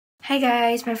Hi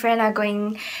guys, my friend are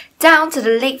going down to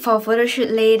the lake for a photo shoot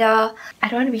later. I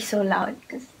don't want to be so loud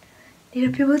because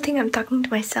people think I'm talking to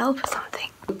myself or something.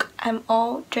 Look, I'm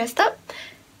all dressed up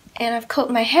and I've curled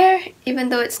my hair even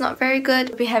though it's not very good.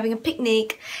 We'll be having a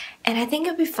picnic and I think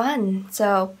it'll be fun.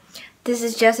 So this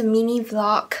is just a mini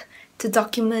vlog to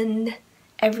document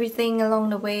everything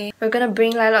along the way. We're gonna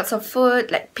bring like lots of food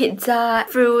like pizza,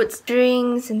 fruits,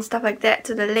 drinks and stuff like that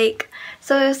to the lake.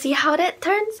 So we'll see how that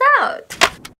turns out.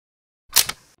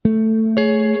 I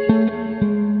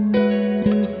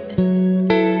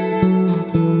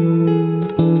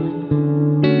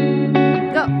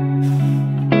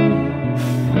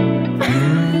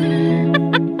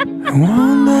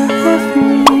wonder if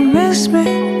you miss me.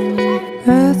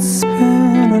 It's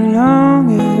been a long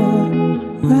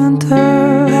year.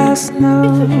 Winter has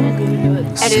snow.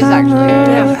 It is actually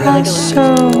really delicious.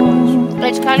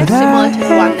 It's kind of similar to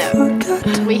the one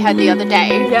that we had the other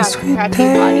day. Yeah, our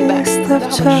tea party, but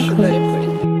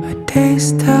I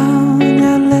taste down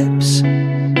your lips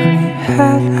when we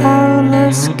had our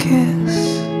last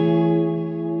kiss.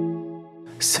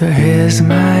 So here's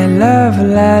my love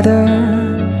letter,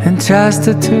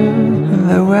 entrusted to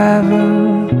the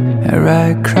weather. I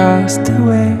ride across the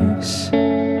waves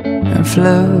and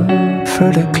flow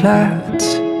through the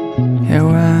clouds. Yeah,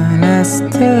 when it's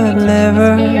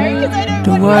delivered,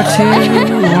 do what you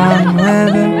want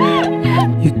with it.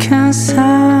 You can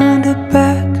send it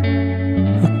back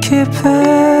or keep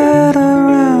it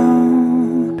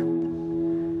around.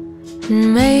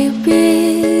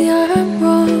 Maybe I'm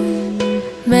wrong,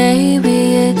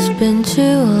 maybe it's been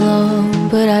too long,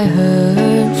 but I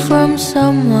heard from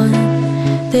someone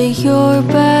that you're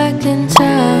back in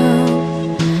town.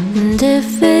 And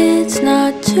if it's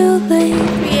not too late,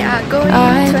 we are going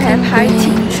to have high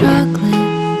tea chocolate.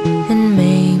 And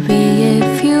maybe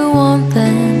if you want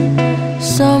them,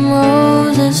 some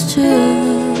roses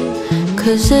too.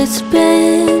 Cause it's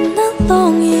been a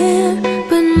long year,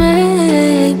 but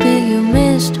maybe you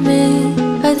missed me.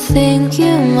 I think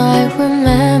you might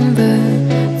remember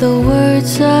the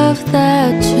words of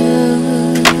that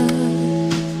tune.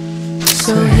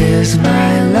 So here's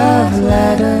my love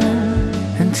letter,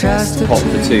 entrusted Pot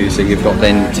for two, so you've got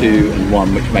then 2 and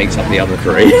 1, which makes up the other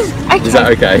 3. Okay. Is that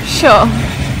okay? Sure.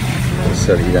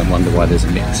 So that you don't wonder why there's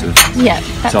a mix of... Yeah,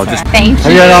 that's so I'll just... Thank you.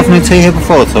 Have you had afternoon tea here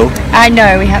before at all?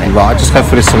 No, we haven't. Right, I'll just go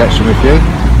through this selection with you.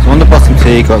 So on the bottom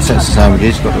tea, you've got sets of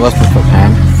sandwiches, you've got the roast beef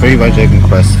ham, 3 veg egg and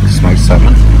crust, smoked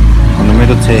salmon. On the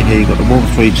middle tier here, you've got the warm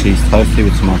 3 cheese toasty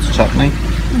with tomato chutney,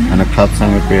 and a club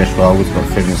sandwich brioche roll with got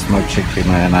filling smoked chickpea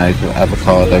mayonnaise with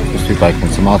avocado, crispy bacon,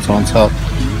 tomato on top.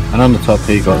 And on the top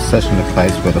here you've got a section of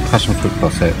plates with a passion fruit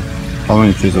crosset,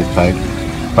 orange drizzle cake,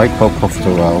 baked pop pasta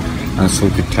roll, and a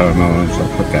salted caramel and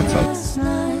chocolate gâteau.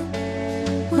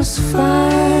 Was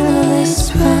finally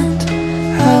spent. I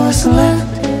was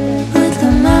left with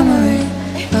the memory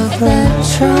of that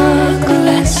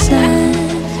chocolate scent.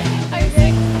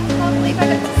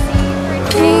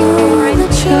 The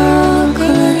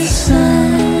chocolate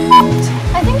scent.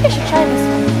 I think you should try this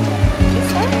one.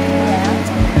 This one?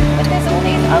 Yeah. But there's all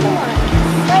these other ones.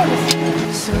 Try this.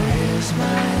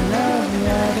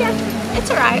 Yeah, it's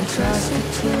alright.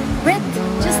 Britt,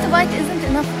 just the white isn't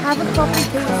enough. Have a coffee,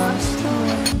 please.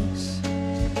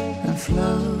 And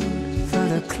flow through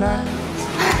the clouds.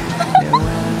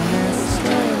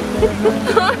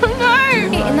 Oh no!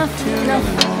 Okay, enough.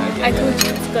 I told you,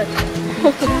 it's good.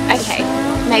 Okay,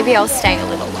 maybe I'll stay a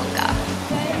little longer.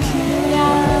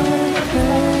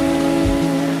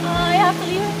 I have to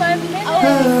leave in 5 minutes. Oh, it's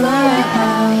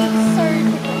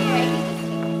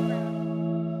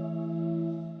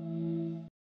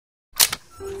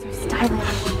so stylish.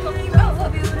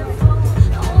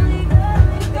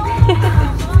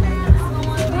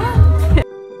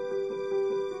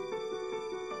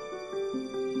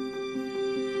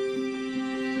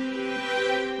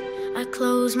 I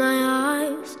close my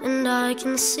eyes and I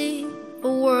can see a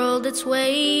world that's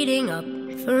waiting up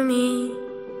for me,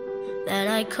 that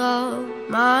I call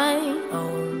my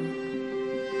own.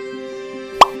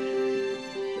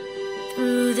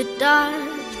 Through the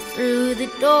dark, through the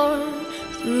door,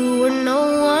 through where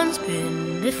no one's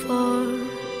been before,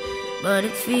 but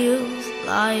it feels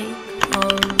like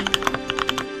home.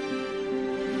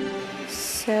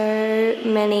 So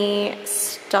many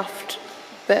stuffed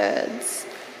birds.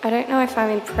 I don't know if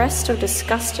I'm impressed or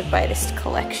disgusted by this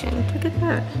collection. Look at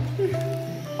that.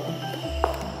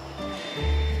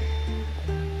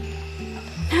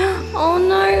 Oh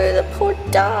no, the poor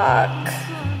duck.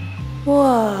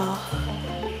 Whoa.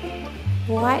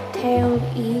 White-tailed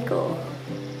eagle.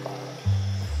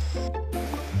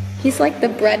 He's like the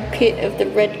Brad Pitt of the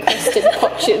red-crested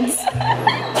pochins.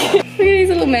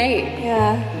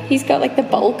 He's got like the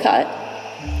bowl cut.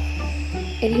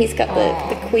 And he's got the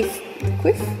quiff.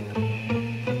 Quiff?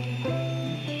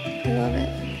 I love it.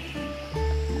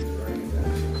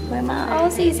 Where my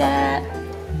Aussies at?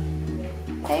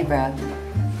 Hey, bro.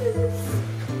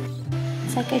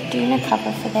 It's like a doona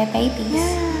cover for their babies.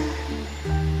 Yeah.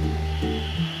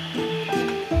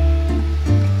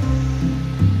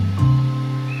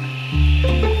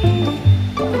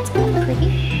 It's quite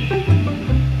pretty.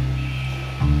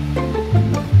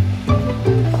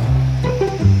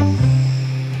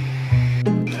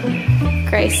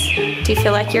 Grace, do you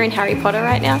feel like you're in Harry Potter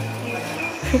right now?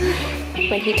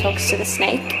 When he talks to the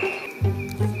snake?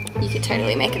 You could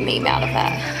totally make a meme out of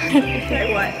that. Like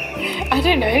what? I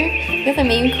don't know. You're the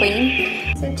meme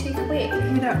queen. So too quick.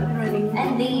 You're not running.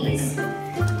 And these.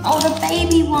 Oh, the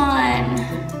baby one.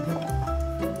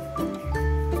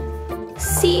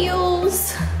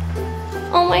 Seals.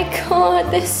 Oh my god,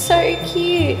 they're so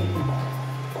cute.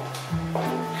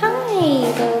 Hi,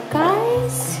 little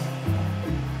guys.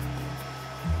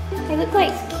 They look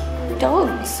like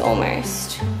dogs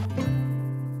almost.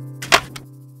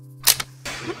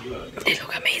 They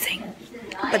look amazing.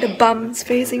 But the bum's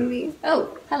facing me.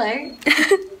 Oh, hello.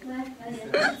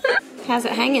 How's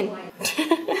it hanging?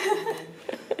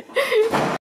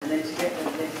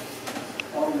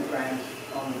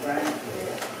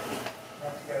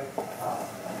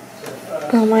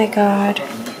 Oh my god.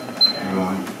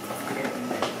 Right.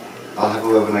 I'll have a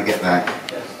word when I get back.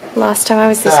 Last time I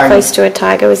was this close to a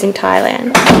tiger was in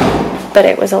Thailand, but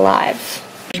it was alive.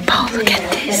 Oh, look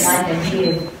at this.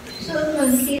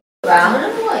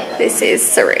 This is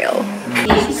surreal.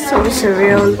 So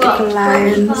surreal. Look at the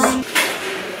lions.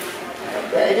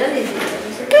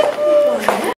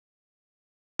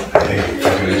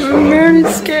 Very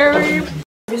scary.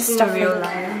 This is a real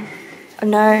lion.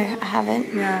 No, I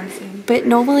haven't. Yeah, same. But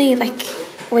normally, like,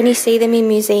 when you see them in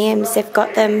museums, they've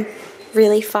got them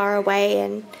really far away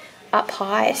and up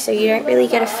high, so you don't really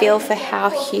get a feel for how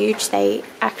huge they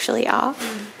actually are.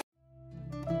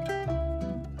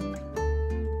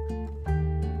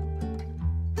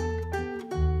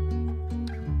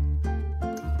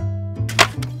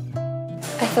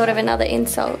 I thought of another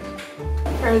insult.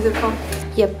 Where is it from?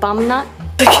 You bum nut.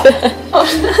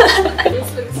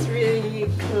 This looks really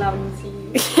clumsy.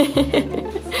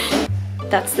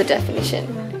 That's the definition.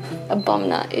 A bum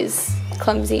nut is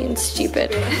clumsy and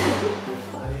stupid.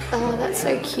 Oh, that's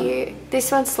so cute.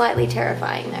 This one's slightly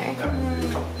terrifying though.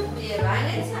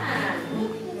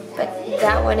 But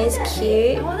that one is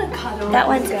cute. I want to cuddle. That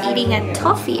one's eating a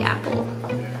toffee apple.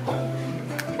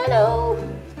 Hello.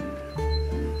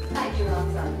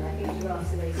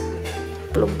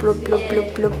 Blub, blub, blub,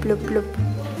 blub, blub, blub, blub.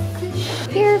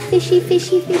 Here, fishy,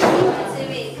 fishy, fishy.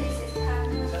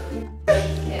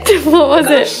 What was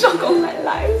it? Shock of my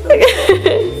life.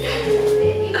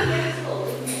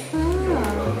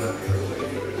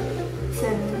 It's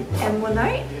an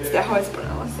ammonite. Is that how it's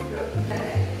pronounced?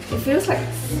 It feels like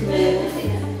smooth.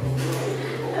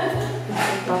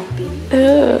 Bumpy.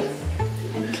 Ugh.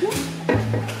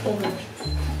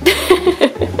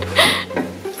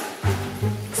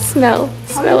 Smell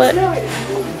it.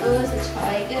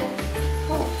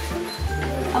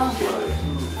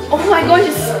 Oh my gosh,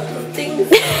 it stinks.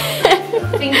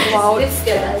 Wow, it's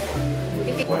good.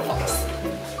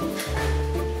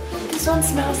 This one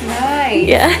smells nice.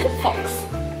 Yeah. Fox.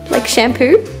 Like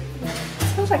shampoo? It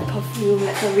smells like perfume,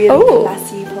 like a really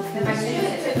classy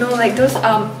perfume. No, like those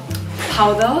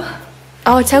powder.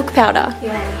 Oh, talc powder.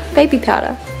 Yeah. Baby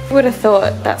powder. I would have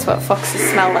thought that's what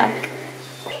foxes smell like.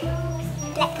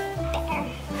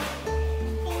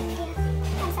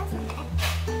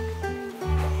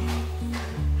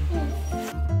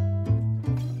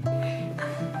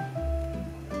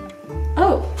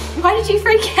 Oh, why did you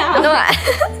freak out?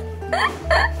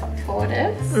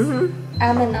 Tortoise.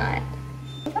 Ammonite.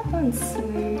 That one's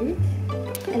smooth.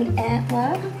 An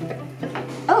antler.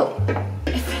 Oh.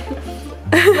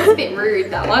 That's a bit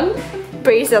rude, that one.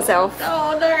 Brace yourself.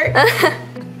 Oh no.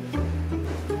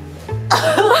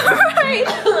 Right.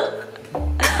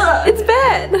 It's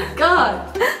bad.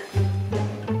 God.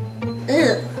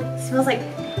 Ugh. Smells like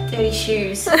dirty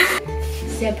shoes.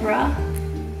 Zebra.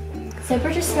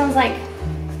 Zebra just smells like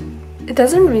It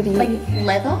doesn't really. like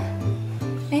leather,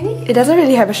 maybe? It doesn't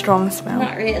really have a strong smell.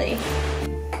 Not really.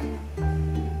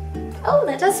 Oh,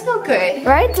 that does smell good.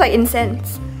 Right? It's like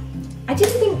incense. I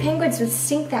didn't think penguins would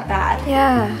stink that bad.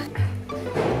 Yeah.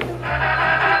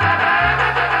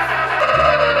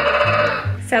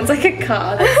 Sounds like a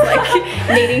car that's like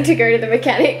needing to go to the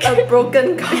mechanic. A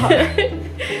broken car.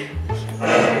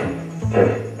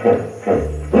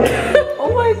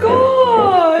 Oh my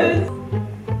god!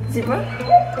 Zebra?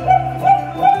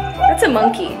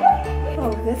 monkey.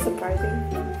 Oh, that's surprising.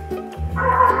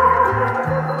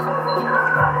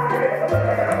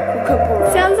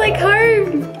 Sounds like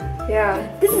home. Yeah.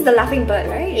 This is the laughing bird,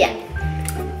 right? Yeah.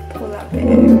 Pull up it.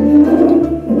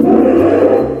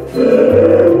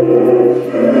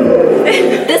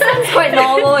 This sounds quite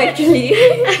normal actually.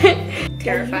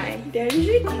 Terrifying. They're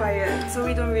usually quiet, so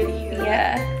we don't really hear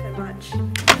that much.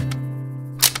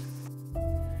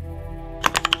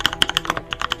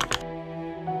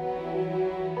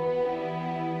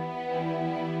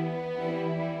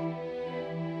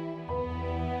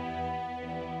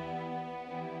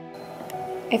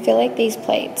 I feel like these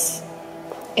plates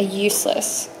are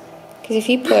useless because if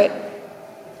you put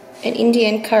an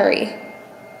Indian curry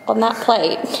on that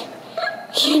plate,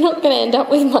 you're not going to end up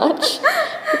with much.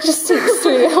 It just sticks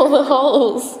through all the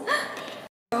holes.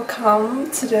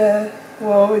 Welcome to the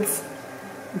world's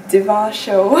diva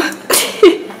show.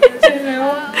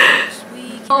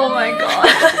 Oh my god.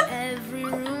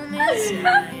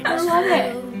 I love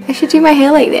it. I should do my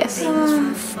hair like this.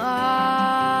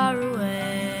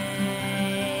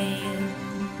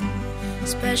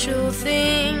 Special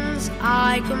things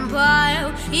I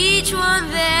compile, each one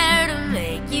there to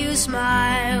make you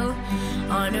smile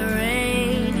on a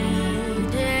rainy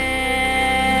day.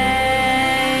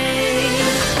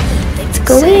 Let's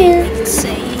go there. They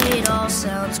say it all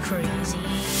sounds crazy.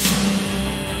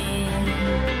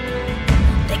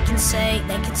 They can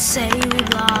say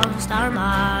we've lost our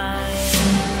minds.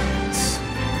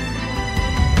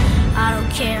 I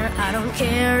don't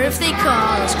care if they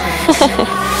call us crazy.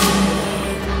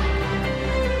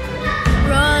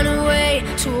 Run away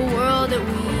to a world that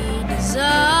we desire.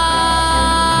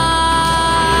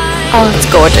 Oh, it's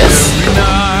gorgeous. Every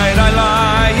night I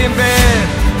lie in bed,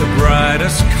 the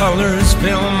brightest colors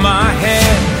fill my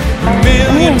head. A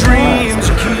million dreams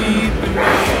keep.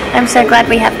 I'm so glad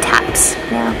we have taps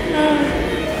now.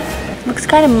 Looks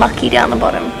kind of mucky down the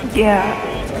bottom. Yeah.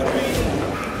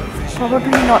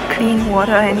 Probably not clean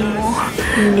water anymore.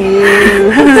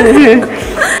 No.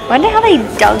 Wonder how they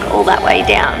dug all that way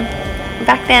down.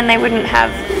 Back then they wouldn't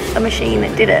have a machine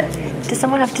that did it. Does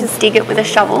someone have to dig it with a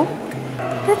shovel?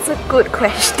 That's a good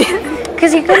question.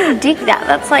 Because you couldn't dig that.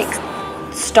 That's like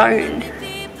stone,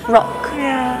 rock.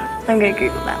 Yeah. I'm going to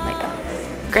Google that later.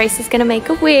 Grace is going to make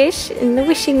a wish in the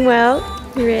wishing well.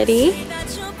 You ready?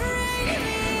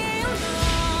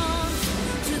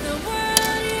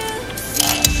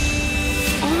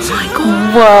 Oh my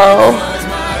god. Whoa.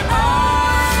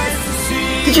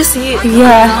 Did you see it?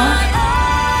 Yeah.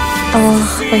 Oh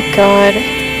my god.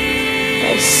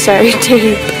 That is so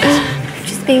deep. We've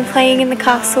just been playing in the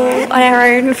castle on our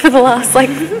own for the last like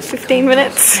 15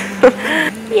 minutes.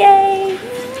 Yay!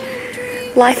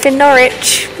 Life in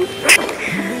Norwich.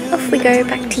 Off we go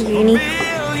back to uni.